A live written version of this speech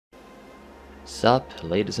Sup,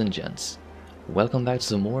 ladies and gents. Welcome back to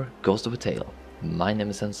some more Ghost of a Tale. My name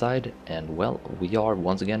is Zenzyde, and well, we are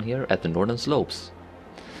once again here at the Northern Slopes.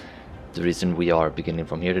 The reason we are beginning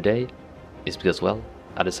from here today is because, well,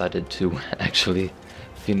 I decided to actually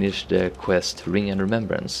finish the quest Ring and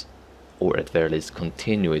Remembrance, or at very least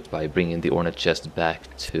continue it by bringing the ornate chest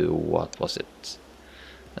back to, what was it?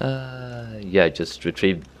 Yeah, just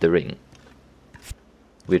retrieve the ring,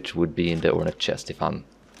 which would be in the ornate chest if I'm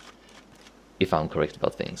correct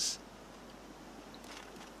about things.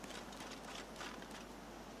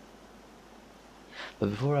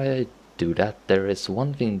 But before I do that, there is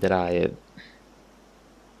one thing that I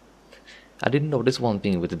didn't notice one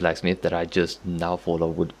thing with the blacksmith that I just now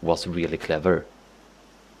followed was really clever.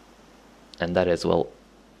 And that is, well,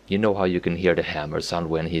 you know how you can hear the hammer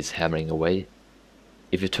sound when he's hammering away?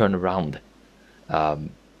 If you turn around, well,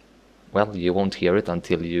 you won't hear it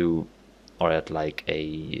until you are at like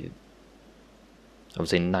a, I would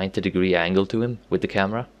say, 90-degree angle to him with the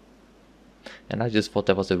camera. And I just thought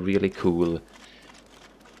that was a really cool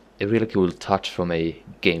touch from a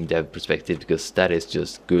game dev perspective, because that is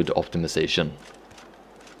just good optimization.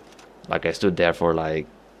 Like, I stood there for like,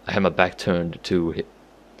 I had my back turned to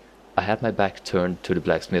the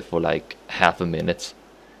blacksmith for like half a minute,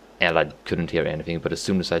 and I couldn't hear anything. But as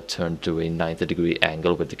soon as I turned to a 90-degree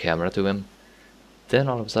angle with the camera to him, then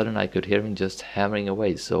all of a sudden I could hear him just hammering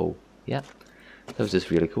away. So yeah, that was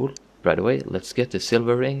just really cool. Right away, let's get the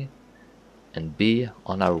silver ring and be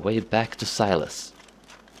on our way back to Silas.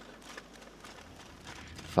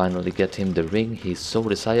 Finally get him the ring he so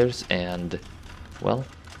desires, and, well,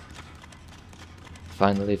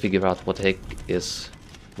 finally figure out what the heck is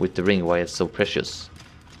with the ring, why it's so precious.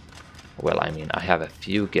 Well, I mean, I have a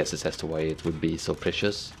few guesses as to why it would be so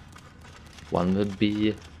precious. One would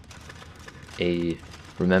be a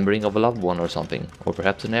remembering of a loved one or something, or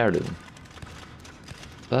perhaps an heirloom.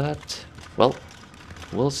 But, well,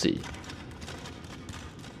 we'll see.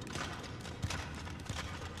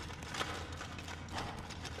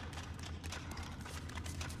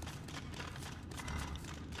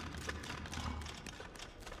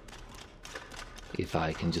 If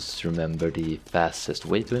I can just remember the fastest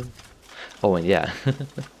way to him. Oh, and yeah,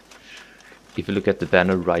 if you look at the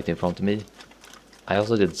banner right in front of me, I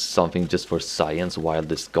also did something just for science while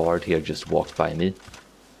this guard here just walked by me.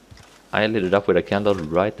 I lit it up with a candle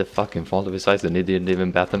right the fuck in front of his eyes, and he didn't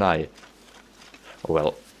even bat an eye.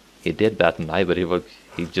 Well, he did bat an eye, but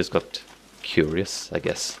he just got curious, I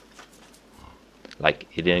guess. Like,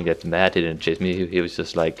 he didn't get mad, he didn't chase me, he was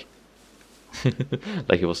just like...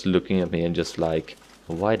 like, he was looking at me and just like,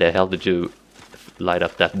 why the hell did you light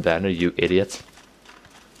up that banner, you idiot?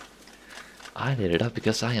 I lit it up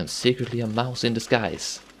because I am secretly a mouse in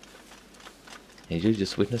disguise. And you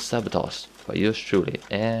just witnessed sabotage by yours truly.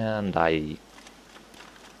 And I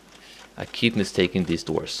keep mistaking these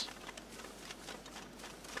doors,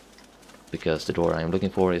 because the door I'm looking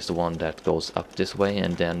for is the one that goes up this way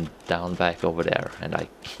and then down back over there, and I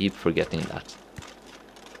keep forgetting that.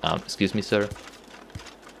 Excuse me, sir.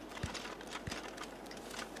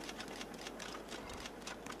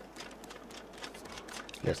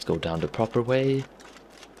 Let's go down the proper way.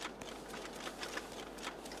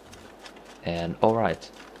 And alright.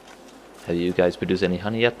 Have you guys produced any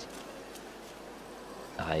honey yet?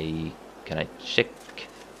 Can I check?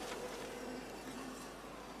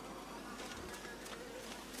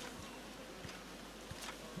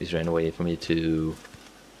 Is there any way for me to...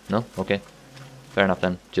 No? Okay. Fair enough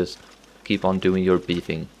then, just keep on doing your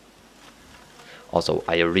beefing. Also,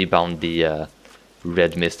 I rebound the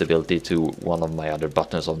red mist ability to one of my other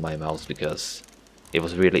buttons on my mouse, because it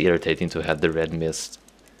was really irritating to have the red mist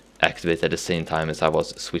activate at the same time as I was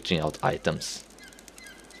switching out items.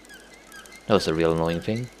 That was a real annoying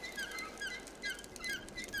thing.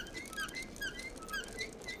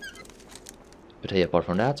 But hey, apart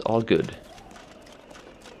from that, all good.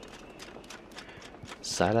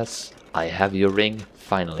 Silas, I have your ring,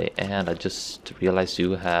 finally, and I just realized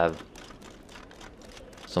you have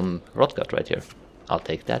some rotgut right here. I'll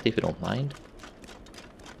take that if you don't mind.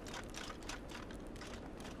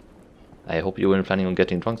 I hope you weren't planning on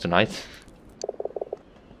getting drunk tonight.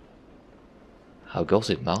 How goes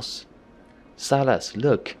it, mouse? Silas,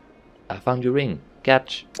 look! I found your ring.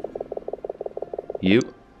 Catch! You?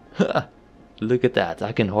 Look at that,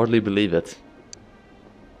 I can hardly believe it.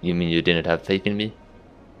 You mean you didn't have faith in me?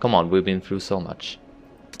 Come on, we've been through so much.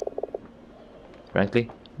 Frankly,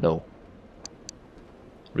 no.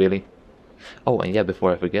 Really? Oh, and yeah,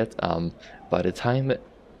 before I forget, by the time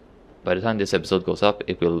this episode goes up,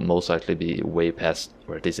 it will most likely be way past,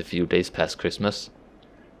 or at least a few days past Christmas.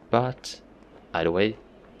 But either way,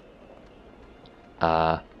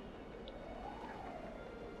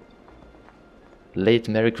 Late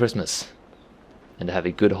Merry Christmas. And have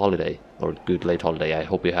a good holiday. Or good late holiday. I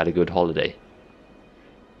hope you had a good holiday.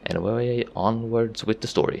 Anyway, onwards with the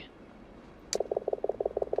story.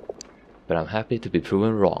 But I'm happy to be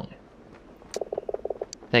proven wrong.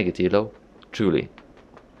 Thank you, Tilo. Truly.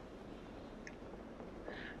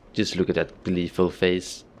 Just look at that gleeful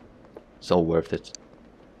face. So worth it.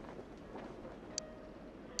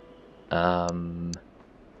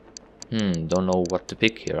 Don't know what to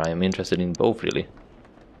pick here. I am interested in both, really.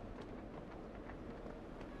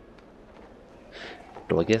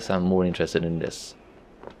 Though I guess I'm more interested in this.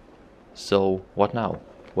 So, what now?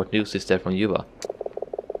 What news is there from Yuba?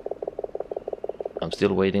 I'm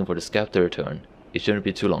still waiting for the Scap to return. It shouldn't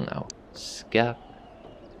be too long now. Scap?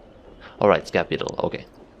 Alright, Scap Beetle, okay.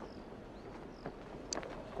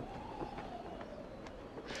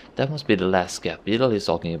 That must be the last Scap Beetle he's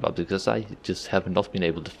talking about, because I just have not been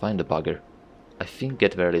able to find the bugger. I think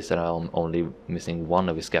at very least that I'm only missing one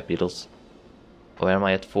of his Scap Beetles. Or am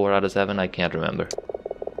I at 4 out of 7? I can't remember.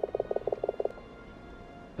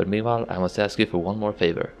 But meanwhile, I must ask you for one more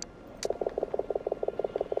favor.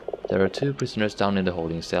 There are 2 prisoners down in the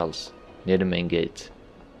holding cells, near the main gate.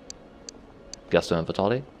 Gusto and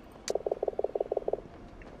Fatali?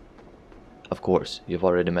 Of course, you've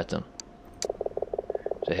already met them.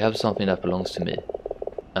 They have something that belongs to me.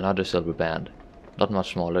 Another silver band, not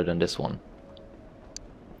much smaller than this one.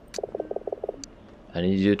 I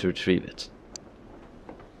need you to retrieve it.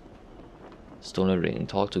 Stolen ring,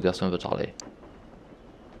 talk to Gusto and Fatali.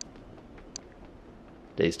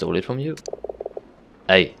 They stole it from you?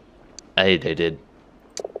 Hey, they did.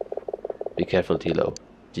 Be careful, Tilo.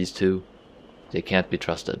 These 2, they can't be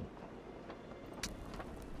trusted.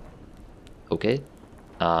 Okay.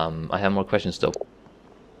 I have more questions though.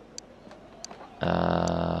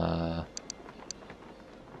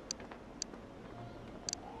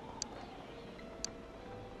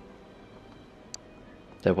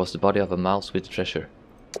 There was the body of a mouse with treasure.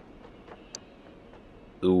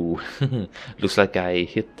 Ooh, looks like I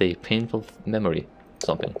hit a painful memory.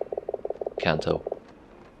 Something. Kanto.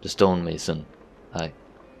 The stonemason. I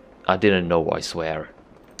didn't know, I swear.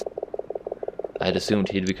 I had assumed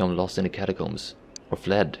he'd become lost in the catacombs. Or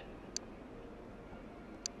fled.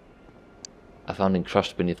 I found him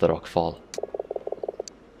crushed beneath the rock fall.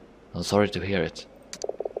 I'm sorry to hear it.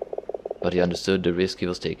 But he understood the risk he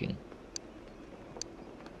was taking.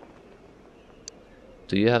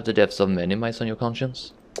 Do you have the deaths of many mice on your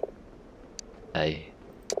conscience? Aye.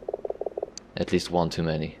 At least one too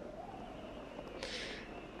many.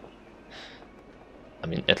 I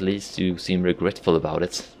mean, at least you seem regretful about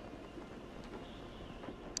it.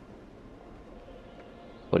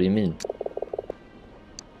 What do you mean?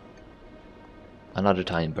 Another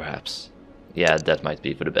time, perhaps. Yeah, that might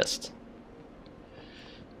be for the best.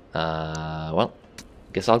 Well,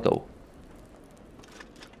 guess I'll go.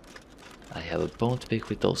 I have a bone to pick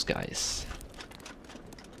with those guys.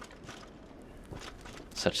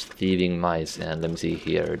 Such thieving mice, and let me see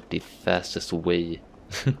here, the fastest way...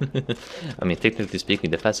 I mean, technically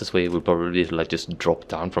speaking, the fastest way would probably like just drop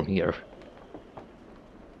down from here.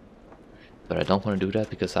 But I don't want to do that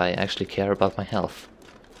because I actually care about my health.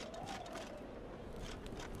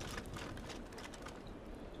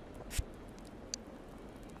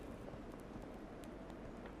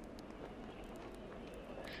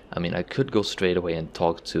 I mean, I could go straight away and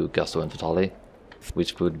talk to Gusto and Fatali,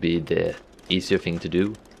 which would be the easier thing to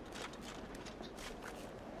do.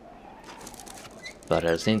 But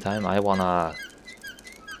at the same time, I wanna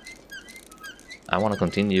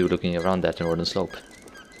continue looking around that northern slope.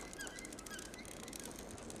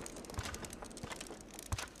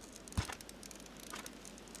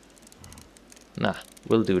 Nah,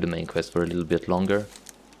 we'll do the main quest for a little bit longer.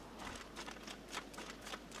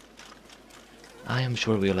 I am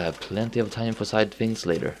sure we'll have plenty of time for side things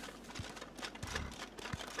later.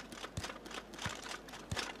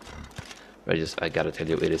 I gotta tell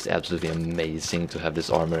you, it is absolutely amazing to have this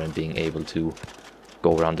armor and being able to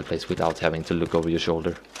go around the place without having to look over your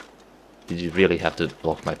shoulder. Did you really have to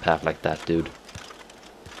block my path like that, dude?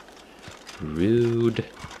 Rude.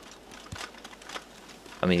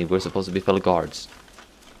 I mean, we're supposed to be fellow guards.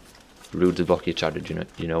 Rude to block each other,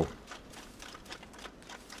 you know.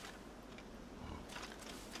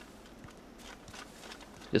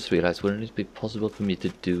 Just realized, wouldn't it be possible for me to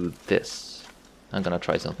do this? I'm gonna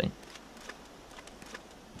try something.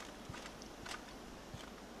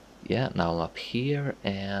 Yeah, now I'm up here,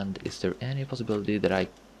 and is there any possibility that I...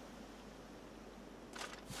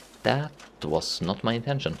 That was not my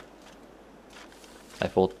intention. I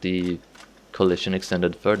thought the collision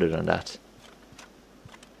extended further than that.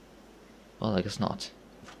 Well, I guess not.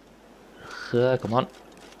 Come on.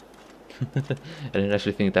 I didn't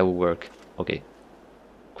actually think that would work. Okay.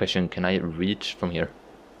 Question, can I reach from here?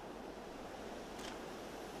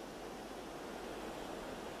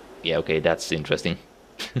 Yeah, okay, that's interesting.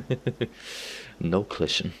 No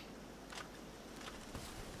collision.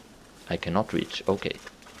 I cannot reach, okay.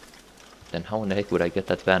 Then how in the heck would I get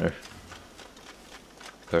that banner?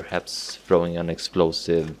 Perhaps throwing an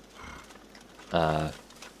explosive...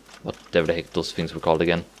 whatever the heck those things were called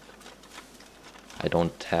again. I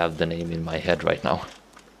don't have the name in my head right now.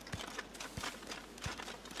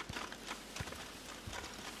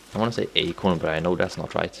 I want to say acorn, but I know that's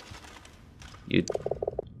not right.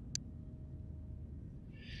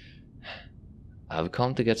 I've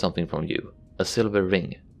come to get something from you. A silver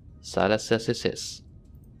ring. Silas says it's his.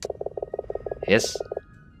 His?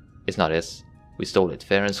 It's not his. We stole it,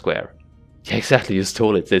 fair and square. Yeah, exactly, you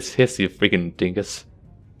stole it. It's his, you freaking dingus.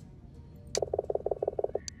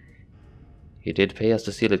 He did pay us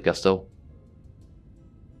to steal it, Gusto.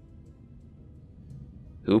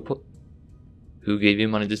 Who gave you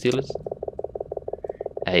money to steal it?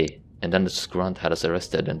 Hey, and then the scrunt had us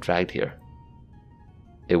arrested and dragged here.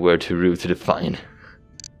 A word too rude to define.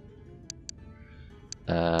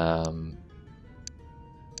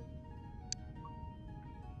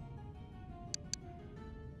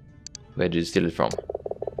 Where did you steal it from?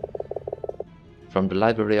 From the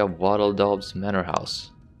library of Waddledob's Manor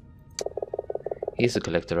House. He's a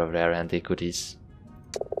collector of rare antiquities.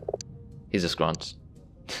 He's a scrunt.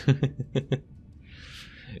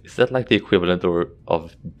 Is that like the equivalent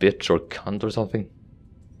of bitch or cunt or something?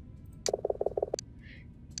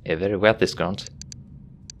 A very wealthy scrunt.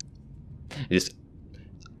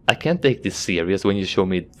 I can't take this serious when you show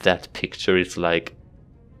me that picture. It's like...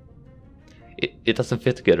 It doesn't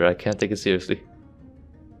fit together. I can't take it seriously.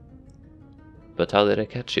 But how did I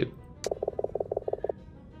catch you?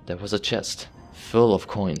 There was a chest full of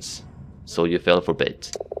coins. So you fell for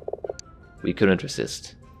bait. We couldn't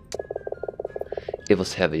resist. It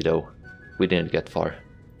was heavy though. We didn't get far.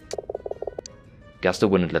 Gusto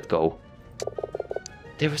wouldn't let go.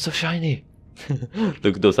 They were so shiny.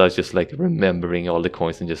 Look at those eyes, just like remembering all the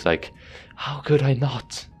coins and just like, how could I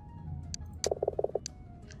not?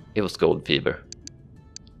 It was gold fever.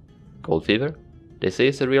 Gold fever? They say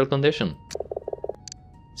it's a real condition.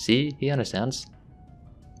 See, he understands.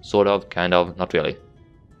 Sort of, kind of, not really.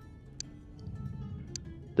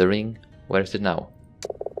 The ring, where is it now?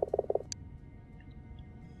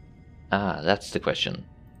 Ah, that's the question.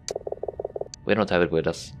 We don't have it with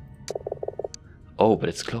us. Oh, but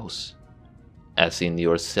it's close. As in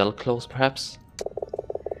your cell close, perhaps?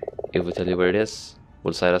 If we tell you where it is,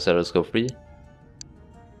 will Silas let us go free?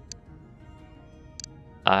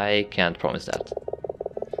 I can't promise that.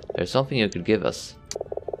 There's something you could give us.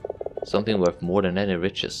 Something worth more than any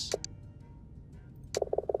riches.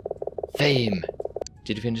 Fame!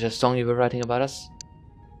 Did you finish that song you were writing about us?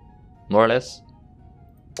 More or less?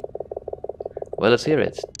 Well, let's hear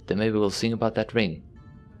it. Then maybe we'll sing about that ring.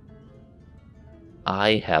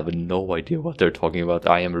 I have no idea what they're talking about.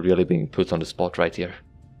 I am really being put on the spot right here.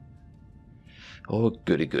 Oh,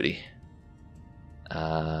 goody goody.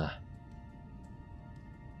 I'm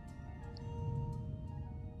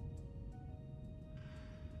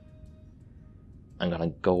gonna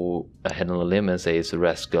go ahead on a limb and say it's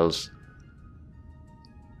Rascals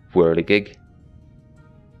Whirligig.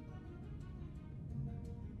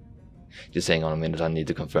 Just hang on a minute, I need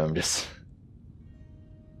to confirm this.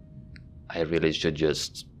 I really should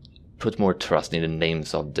just put more trust in the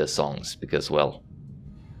names of the songs, because, well,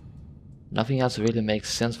 nothing else really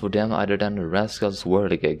makes sense for them other than Rascals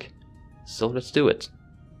Whirligig. So let's do it.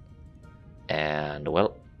 And,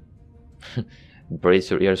 well,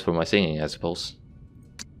 brace your ears for my singing, I suppose.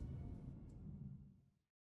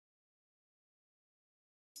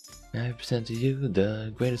 I present to you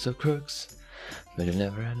the greatest of crooks, but you've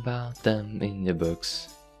never read about them in your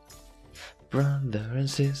books. Brother and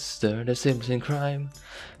sister, they're siblings in crime,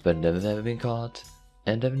 but they've never been caught,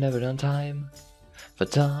 and they've never done time.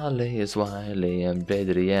 Fatale is wily and brave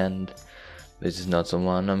to the end, this is not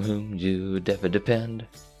someone on whom you'd ever depend.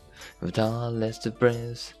 Fatale is the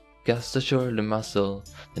brains, Gusto surely muscle,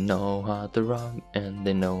 they know how to rob and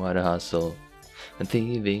they know how to hustle. And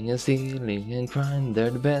thieving and stealing and crime, they're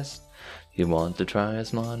the best. You want to try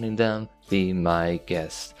us money, then be my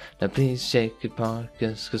guest. Now please shake your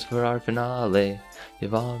pockets, cause for our finale,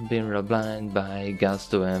 you've all been rubbed blind by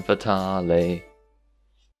Gusto and Fatale.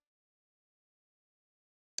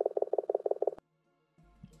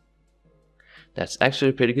 That's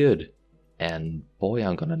actually pretty good. And boy,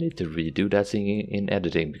 I'm gonna need to redo that singing in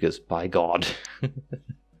editing, because by God.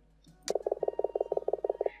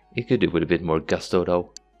 You could do with a bit more gusto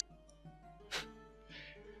though.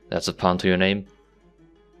 That's a pun to your name.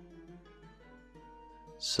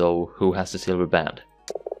 So, who has the silver band?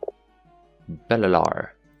 Bellalar.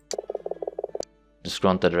 The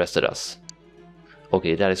scrunt that arrested us.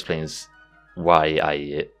 Okay, that explains why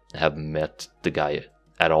I have met the guy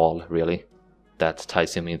at all, really. That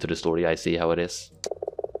ties him into the story, I see how it is.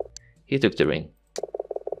 He took the ring.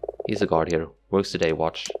 He's a guard here, works the day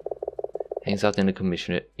watch. Hangs out in the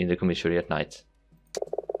commissary at night.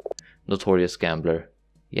 Notorious gambler.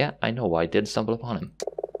 Yeah, I know, I did stumble upon him.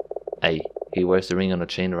 Hey, he wears the ring on a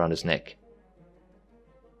chain around his neck.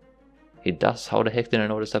 He does? How the heck did I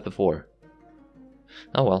notice that before?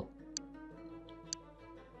 Oh well.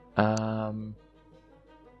 I'm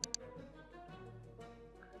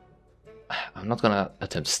not gonna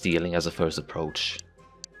attempt stealing as a first approach.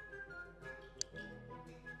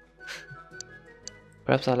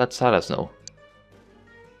 Perhaps I'll let Silas know.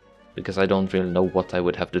 Because I don't really know what I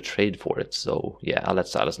would have to trade for it, so yeah, I'll let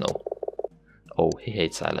Silas know. Oh, he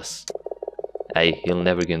hates Silas. Hey, he'll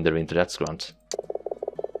never give the ring to that scrunt.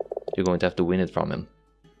 You're going to have to win it from him.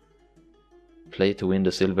 Play to win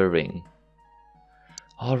the silver ring.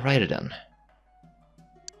 Alrighty then.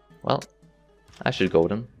 Well, I should go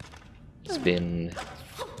then. It's been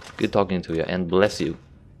good talking to you, and bless you.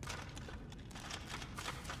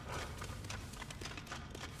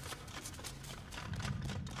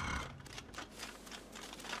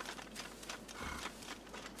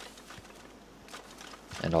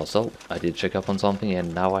 And also, I did check up on something,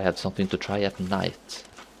 and now I have something to try at night.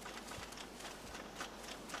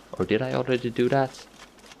 Or did I already do that?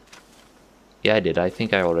 Yeah, I did. I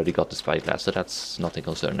think I already got the spyglass, so that's not a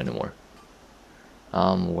concern anymore.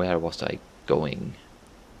 Where was I going?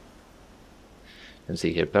 Let's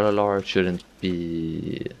see here. Bellalar shouldn't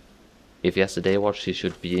be... If he has the day watch, he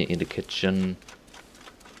should be in the kitchen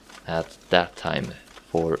at that time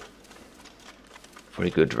for a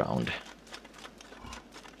good round.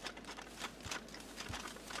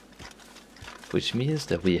 Which means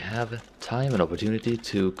that we have time and opportunity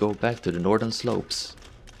to go back to the northern slopes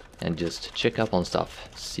and just check up on stuff,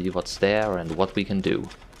 see what's there and what we can do.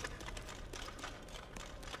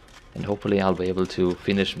 And hopefully I'll be able to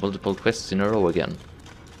finish multiple quests in a row again.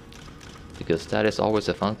 Because that is always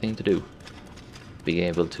a fun thing to do. Being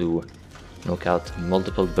able to knock out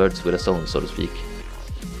multiple birds with a stone, so to speak.